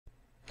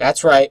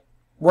That's right.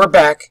 We're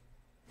back.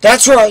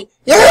 That's right.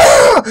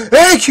 Yeah!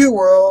 AQ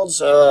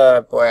Worlds.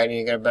 Boy, I need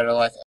to get a better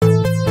life.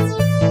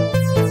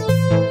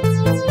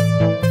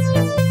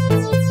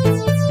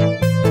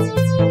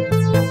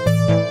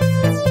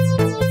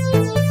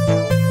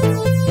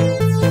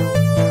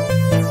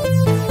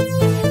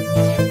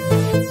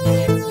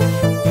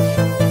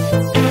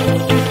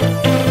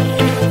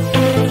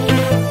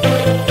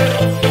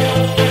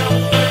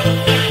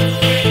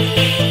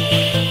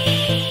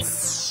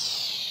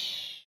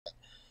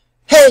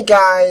 Hey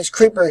guys,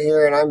 Creeper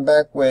here, and I'm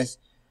back with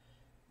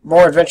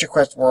more Adventure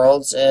Quest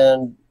Worlds,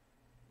 and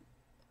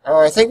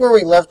I think where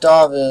we left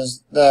off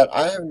is that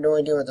I have no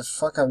idea what the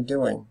fuck I'm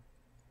doing.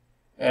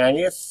 And I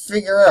need to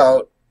figure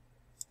out...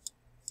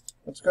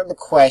 Let's go to the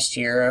quest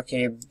here.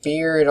 Okay,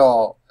 beard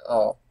all.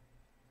 Oh.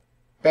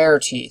 Bear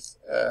teeth.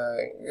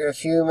 A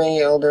few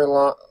many elder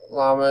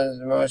llamas,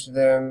 most of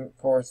them,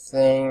 poor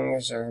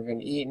things, have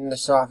been eating the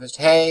softest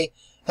hay.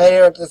 Heading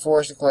out to the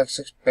forest to collect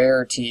 6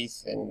 bear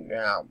teeth, and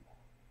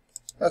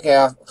okay,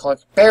 I'll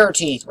collect bear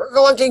teeth. We're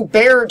collecting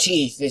bear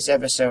teeth this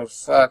episode.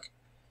 Fuck.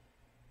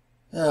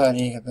 Oh, I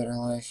need a better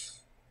life.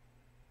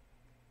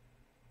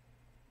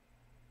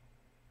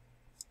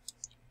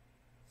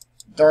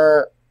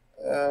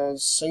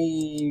 Let's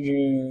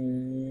see.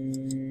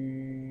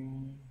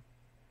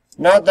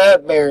 Not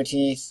that bear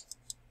teeth.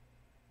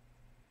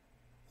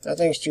 That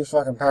thing's too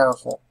fucking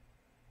powerful.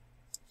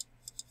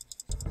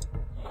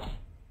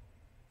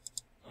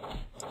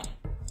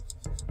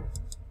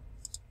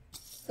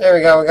 There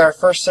we go, we got our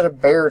first set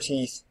of bear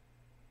teeth.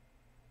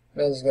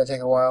 Man, this is gonna take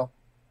a while.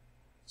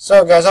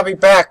 So guys, I'll be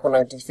back when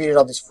I defeated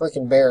all these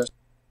freaking bears.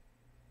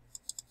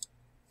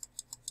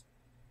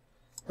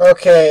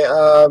 Okay,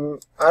 I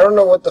don't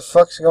know what the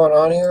fuck's going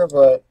on here,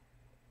 but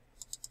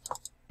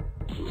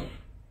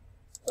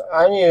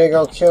I need to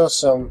go kill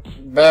some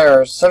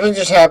bears. Something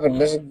just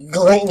happened. There's a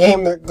glitch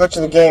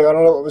in the game. I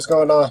don't know what was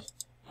going on.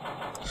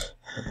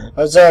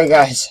 I'm sorry,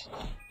 guys.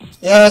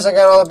 Yes, I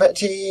got all the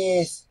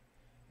teeth.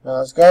 Now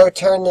let's go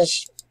turn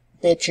this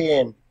bitch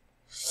in.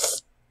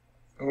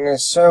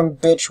 Some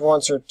bitch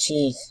wants her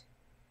teeth.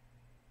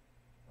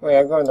 Wait,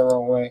 I'm going the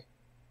wrong way.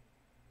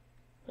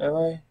 Am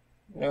I?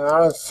 No, I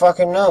don't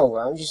fucking know.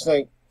 I'm just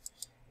like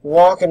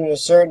walking in a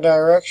certain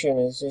direction.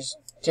 It's just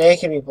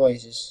taking me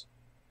places.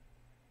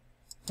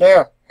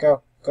 There,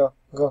 go to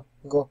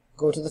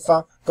the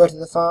farm. Go to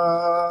the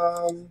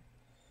farm.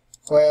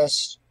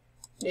 Quest.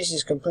 This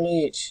is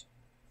complete.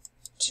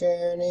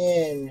 Turn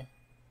in.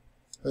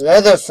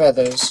 Leather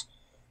feathers.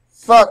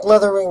 Fuck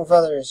leather wing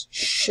feathers.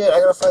 Shit, I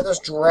gotta fight those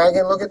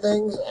dragon looking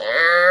things.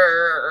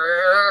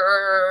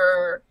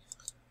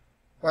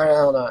 Why the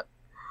hell not?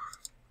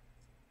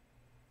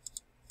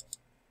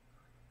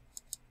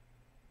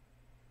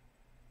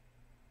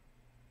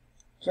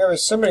 There's gotta be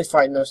somebody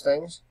fighting those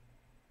things.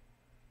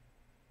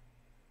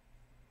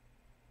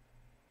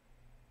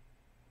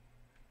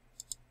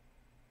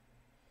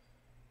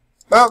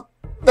 Well,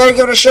 better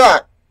give it a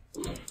shot.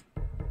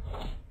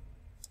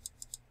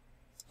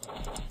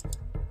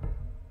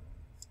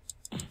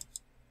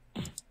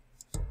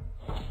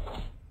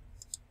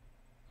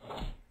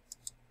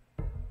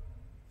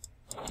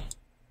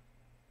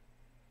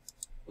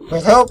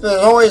 With help, it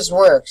always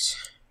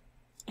works.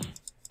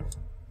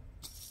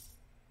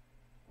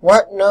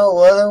 What? No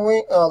leather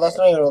wing? Oh, that's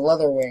not even a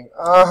leather wing.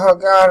 Oh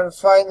god, I'm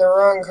fighting the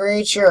wrong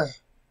creature.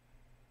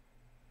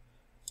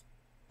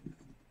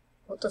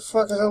 What the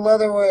fuck is a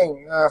leather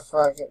wing? Ah,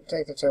 fuck it.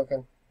 Take the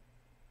token.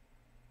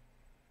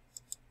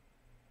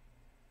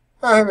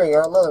 Oh, here we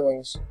go. Leather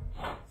wings.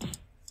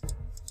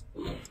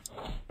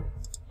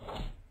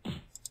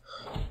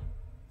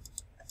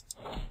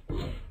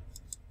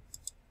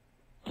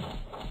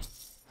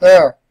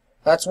 There.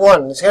 That's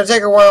one. It's gonna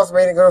take a while for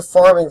me to go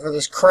farming for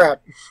this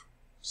crap.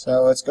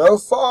 So let's go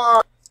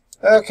farm.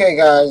 Okay,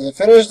 guys. I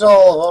finished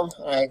all of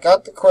them. I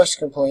got the quest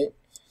complete.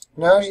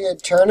 Now you gotta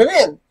turn it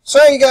in.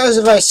 Sorry, guys,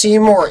 if I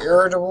seem more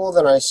irritable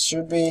than I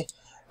should be.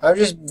 I'm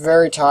just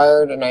very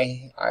tired, and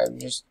I'm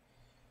just...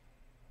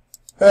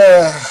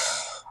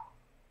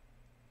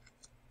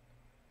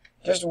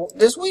 Just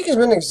this week has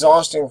been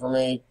exhausting for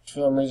me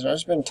for some reason. I've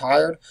just been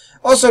tired.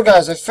 Also,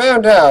 guys, I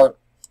found out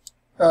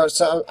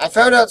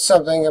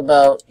something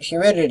about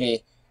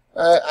humidity.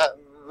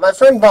 My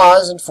friend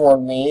Boz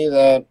informed me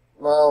that,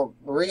 well,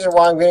 the reason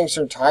why I'm getting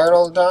so tired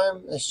all the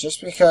time is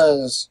just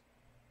because,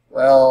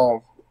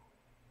 well,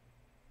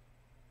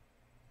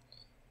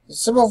 the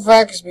simple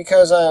fact is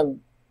because of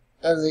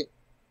the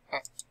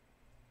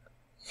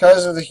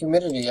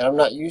humidity, and I'm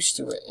not used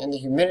to it, and the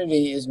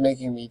humidity is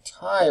making me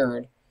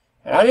tired.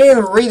 And I didn't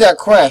even read that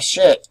quest.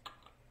 Shit.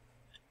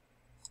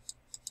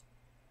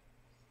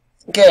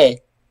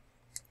 Okay.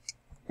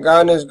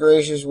 Goodness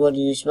gracious, what do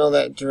you smell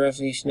that giraffe?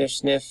 Sniff,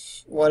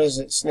 sniff. What is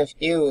it? Sniff.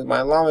 Ew,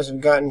 my llamas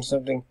have gotten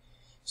something.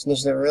 Sniff,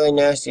 sniff, really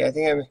nasty. I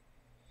think I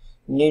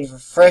need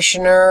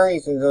freshener. You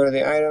can go to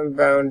the item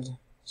bound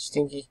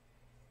stinky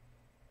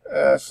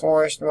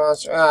forest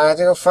monster. I have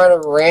to go find a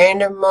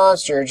random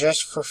monster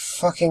just for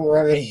fucking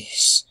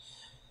remedies.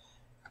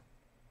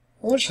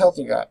 How much health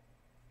you got?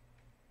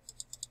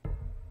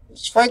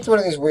 Let's fight one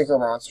of these weaker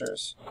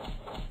monsters.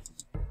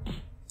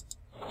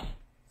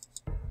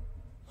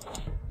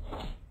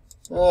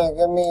 Yeah,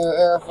 give me your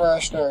air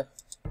freshener.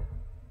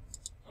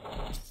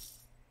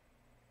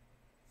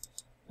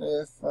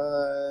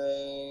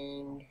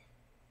 Find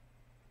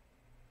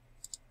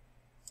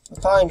a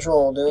pine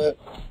troll, do it.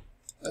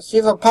 Let's see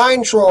if a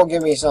pine troll will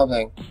give me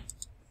something.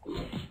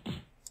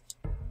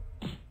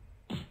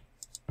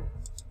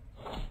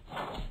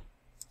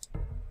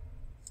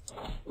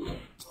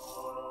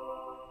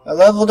 I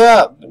leveled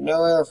up, but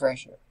no air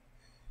freshener.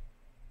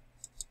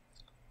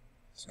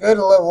 It's good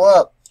to level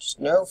up, just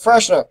no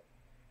freshener.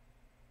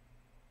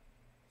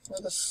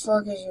 Where the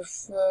fuck is your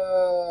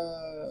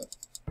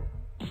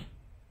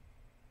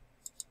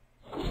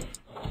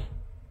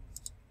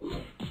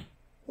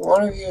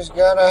One of you's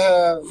gotta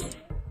have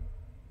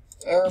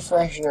air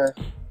freshener.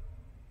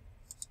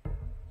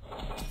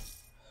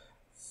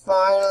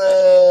 Finally!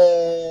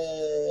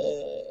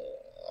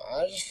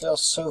 I just feel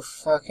so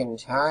fucking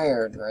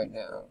tired right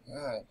now.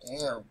 God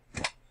damn.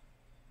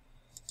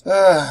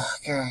 Ugh,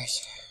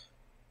 guys.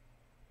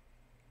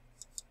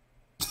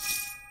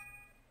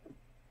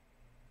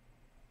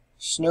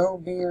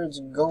 Snowbeard's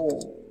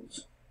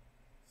gold.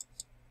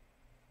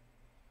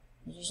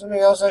 Is there something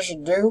else I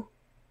should do?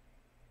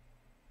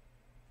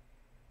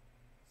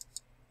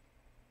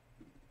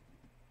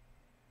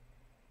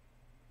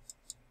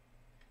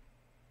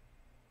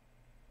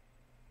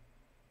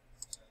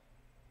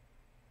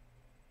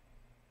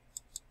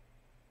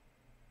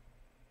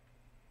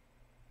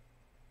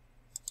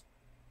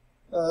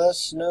 Oh,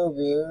 that's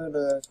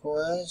Snowbeard,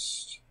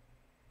 quest.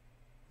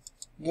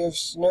 Give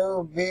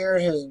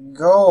Snowbeard his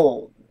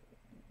gold.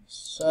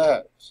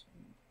 Set.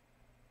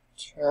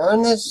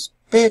 Turn this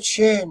bitch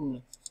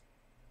in.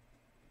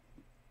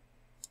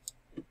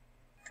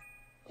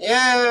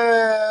 Yeah!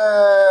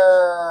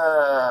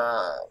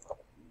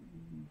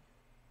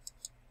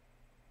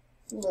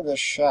 Look at the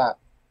shot.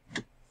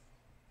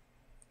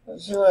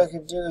 Let's see what I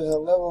could do as a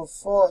level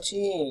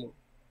 14.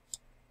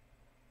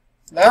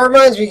 That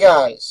reminds me,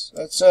 guys.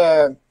 Let's,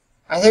 I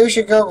think we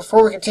should go,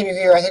 before we continue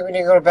here, I think we need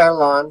to go to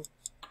Babylon.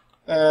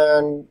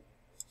 And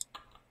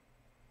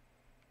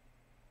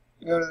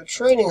go to the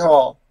training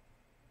hall.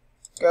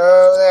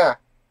 Go there.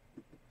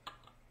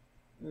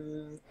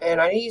 And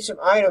I need some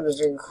items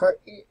to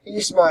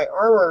increase my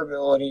armor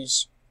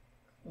abilities.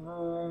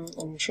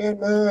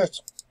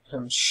 Enchantment.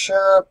 Some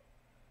sharp.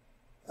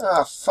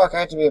 Ah, fuck,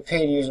 I have to be a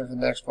paid user for the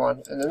next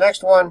one. And the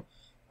next one,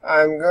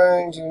 I'm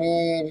going to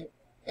need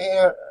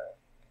a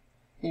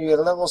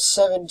level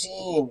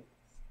 17.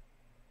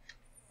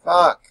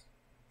 Fuck.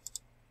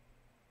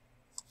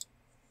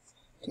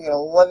 To get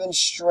 11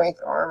 strength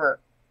armor.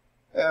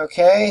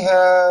 Okay,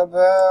 how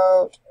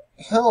about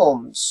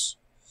helms?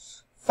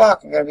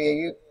 Fuck, I gotta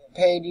be a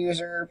paid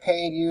user,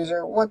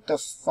 what the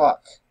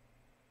fuck?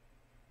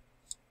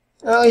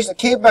 Well, at least the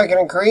cape I can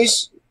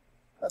increase.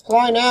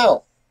 Apply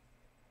now.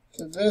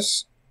 To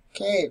this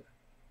cape.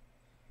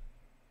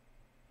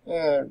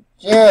 And,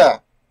 yeah.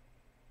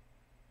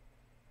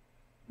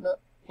 No,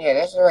 yeah,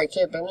 that's the right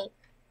cape, isn't it?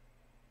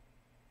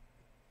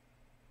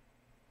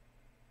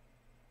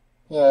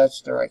 Yeah,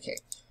 that's the right cape.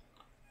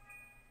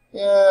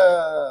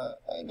 Yeah,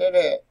 I did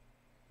it.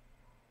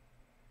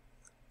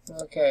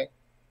 Okay.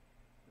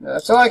 Now,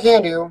 that's all I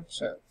can do,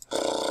 so.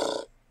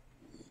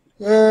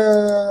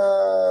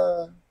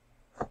 Yeah.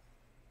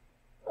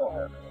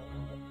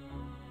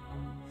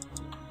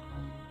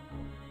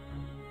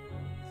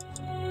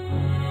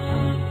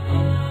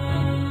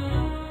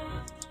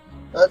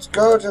 Let's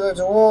go to the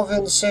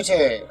Dwarven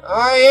City.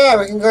 Oh yeah,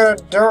 we can go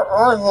to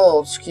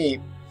Arthold's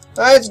Keep.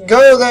 Let's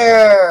go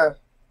there!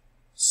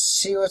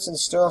 See what's in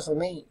store for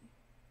me.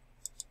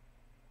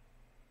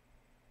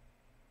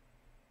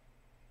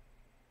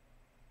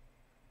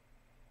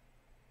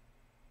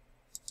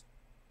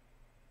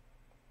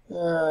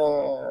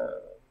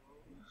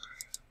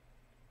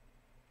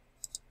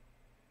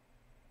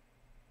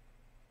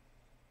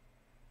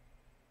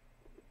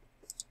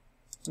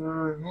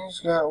 He's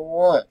got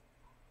what?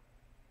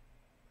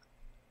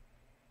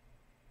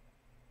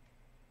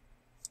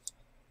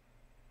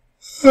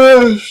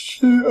 Oh,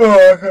 shit.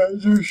 Oh, I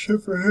can't do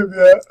shit for him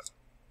yet.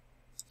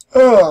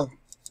 Oh,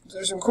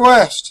 there's some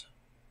quest.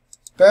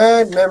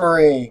 Bad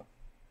memory.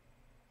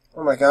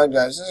 Oh my god,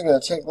 guys, this is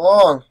gonna take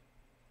long.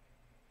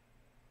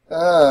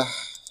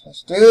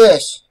 Let's do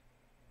this.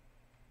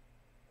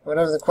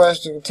 Whatever the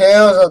quest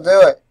entails, I'll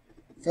do it.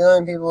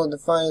 Feeling people will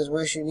define his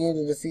wish. You need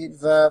to defeat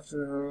Vaft to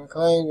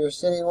reclaim your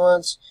city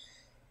once.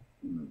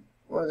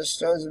 One of the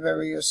stones of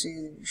memory you'll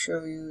see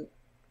show you.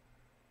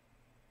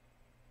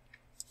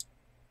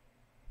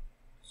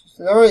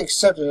 Since I already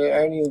accepted it,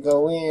 I need to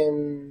go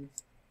in.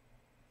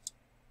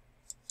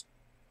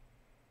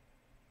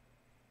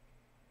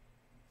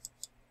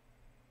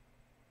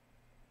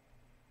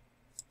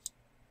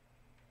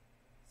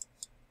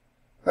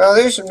 Well,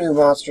 there's some new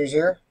monsters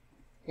here.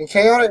 And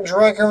Chaotic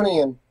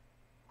Draconian.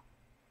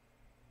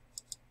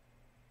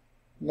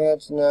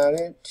 That's not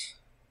it.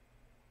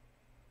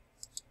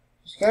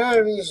 There's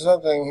gotta be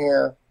something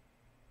here.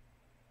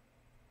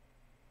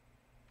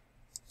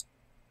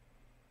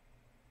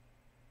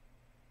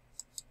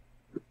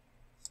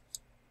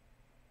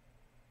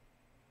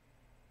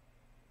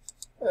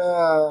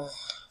 Uh,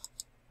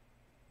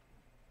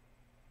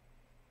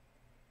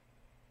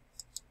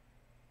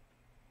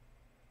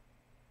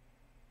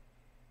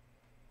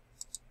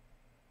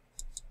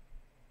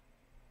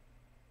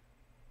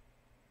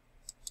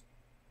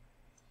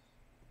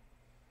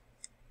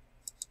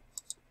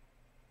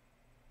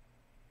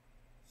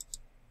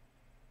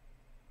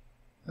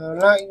 I will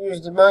not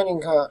use the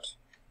mining cart.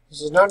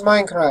 This is not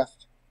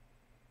Minecraft.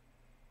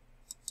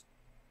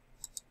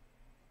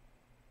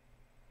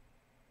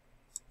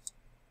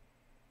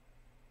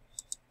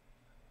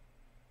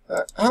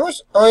 How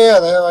much? Oh yeah,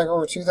 they have like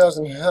over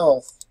 2,000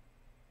 health.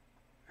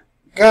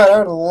 God, I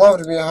would love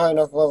to be a high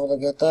enough level to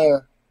get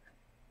there.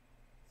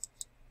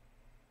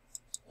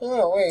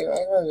 Oh wait,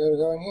 I might be able to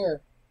go in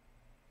here.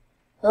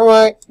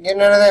 Alright,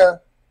 getting out of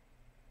there.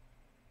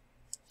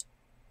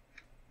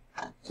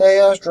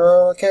 Chaos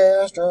draw,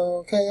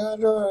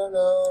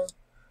 no.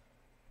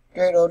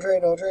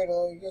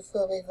 Dreidel, you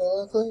feel me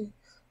physically?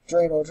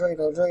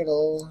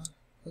 Dreidel,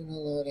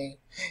 melody.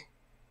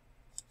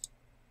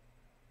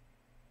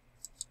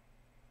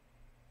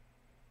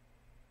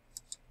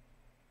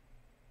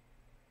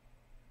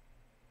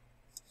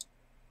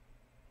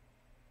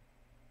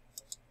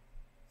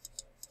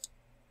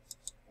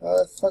 How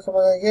the fuck am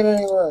I gonna get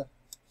anywhere?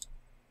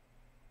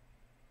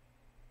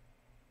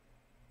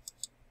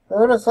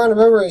 Where would I find a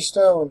memory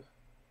stone?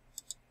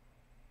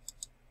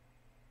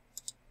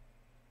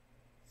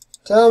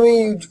 Tell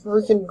me, you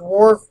freaking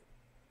dwarf.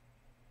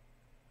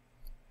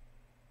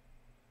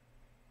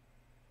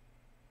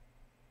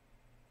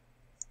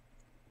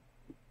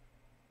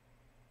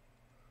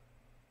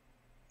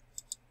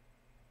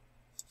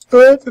 Do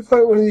I have to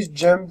fight one of these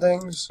gem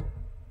things?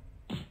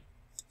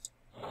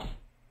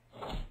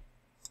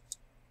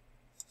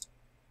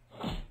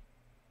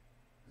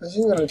 Is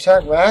he gonna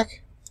attack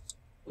back?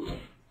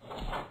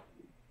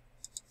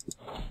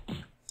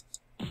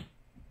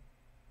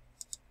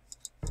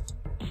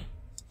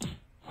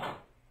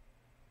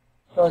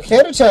 No, I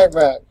can't attack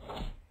back.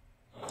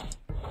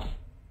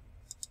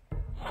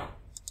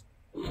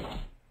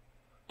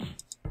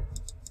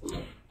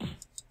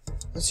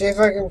 Let's see if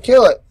I can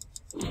kill it.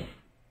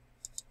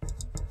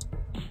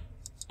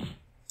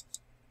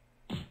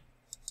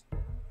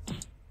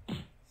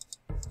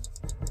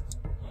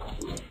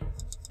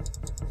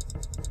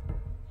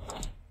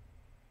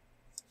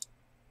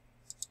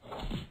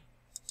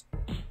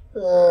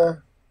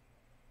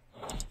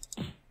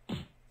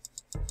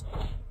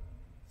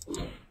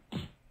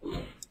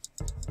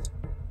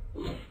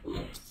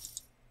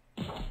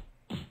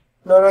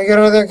 No, get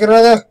out of there, get out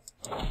of there.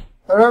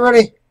 I'm not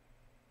ready.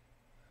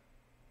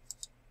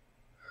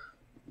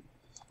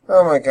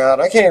 Oh my god,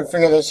 I can't even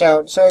figure this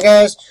out. So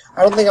guys,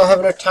 I don't think I'll have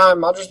enough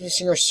time. I'll just be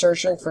here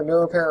searching for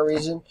no apparent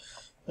reason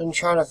and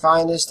trying to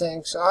find this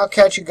thing. So I'll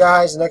catch you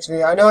guys in the next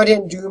video. I know I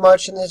didn't do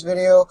much in this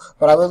video,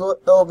 but I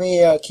will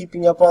be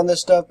keeping up on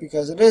this stuff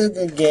because it is a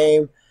good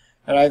game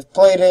and I've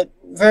played it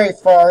very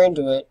far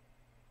into it.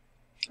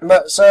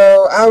 But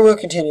so I will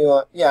continue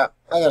on. Yeah,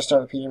 I gotta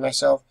start repeating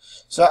myself.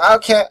 So I'll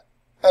catch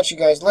you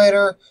guys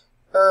later,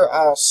 or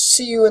I'll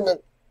see you in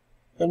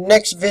the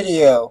next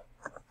video.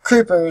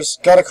 Creepers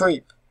gotta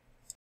creep.